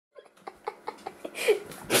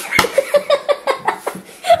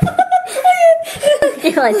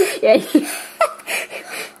Come on, ready?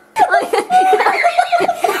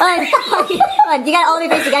 On, you gotta hold your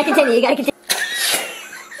face, you gotta continue, you gotta continue.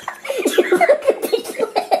 You look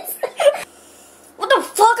ridiculous. What the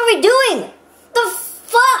fuck are we doing? The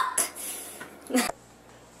fuck?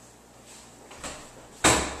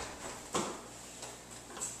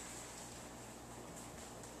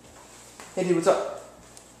 Hey dude, what's up?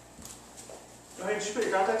 Oh, hey, did you put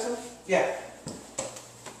your contacts in? Yeah.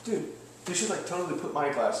 Dude, you should like totally put my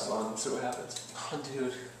glasses on and see what happens. Oh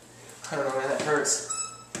dude, I don't know, man, that hurts.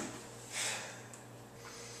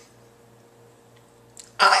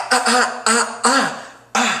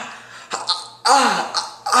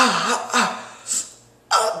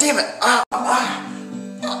 Damn it!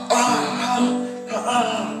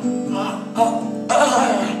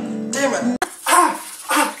 Damn it!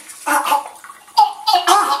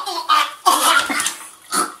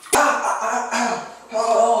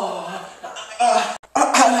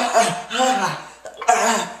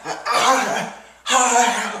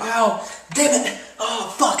 Ow! Damn it!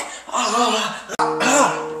 Oh fuck!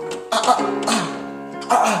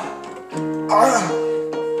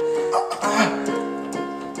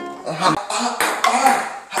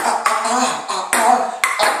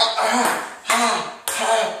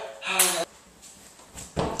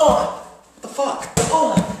 What the fuck?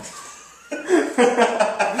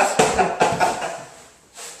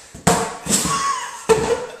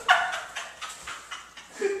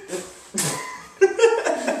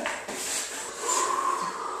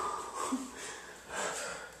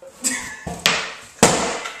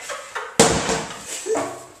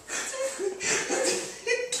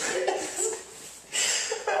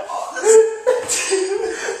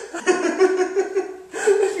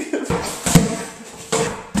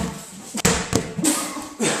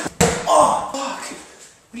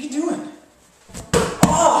 What are you doing?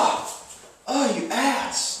 Oh, you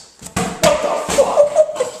ass! What the fuck?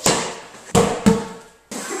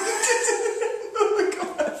 Look at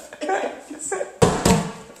my face.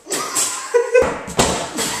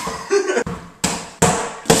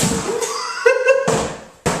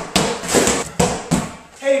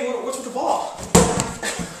 Hey, what's with the ball?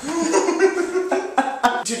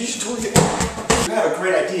 Dude, you should totally get... I have a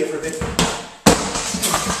great idea for a video.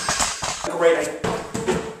 Great idea.